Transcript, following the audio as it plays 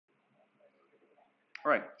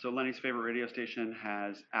All right, so Lenny's favorite radio station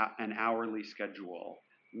has an hourly schedule,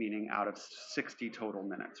 meaning out of 60 total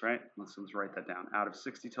minutes, right? Let's write that down. Out of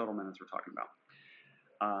 60 total minutes we're talking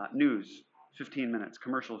about. News, 15 minutes.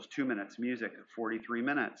 Commercials, 2 minutes. Music, 43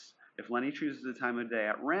 minutes. If Lenny chooses a time of day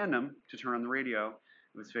at random to turn on the radio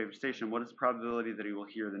of his favorite station, what is the probability that he will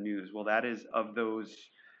hear the news? Well, that is of those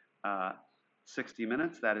uh, 60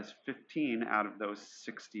 minutes, that is 15 out of those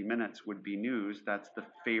 60 minutes would be news. That's the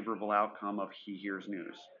favorable outcome of he hears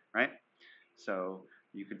news, right? So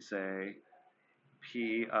you could say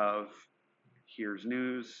P of hears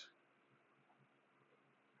news,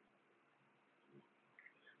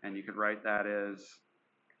 and you could write that as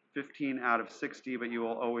 15 out of 60, but you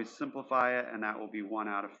will always simplify it, and that will be 1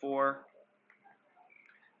 out of 4,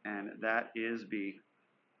 and that is B.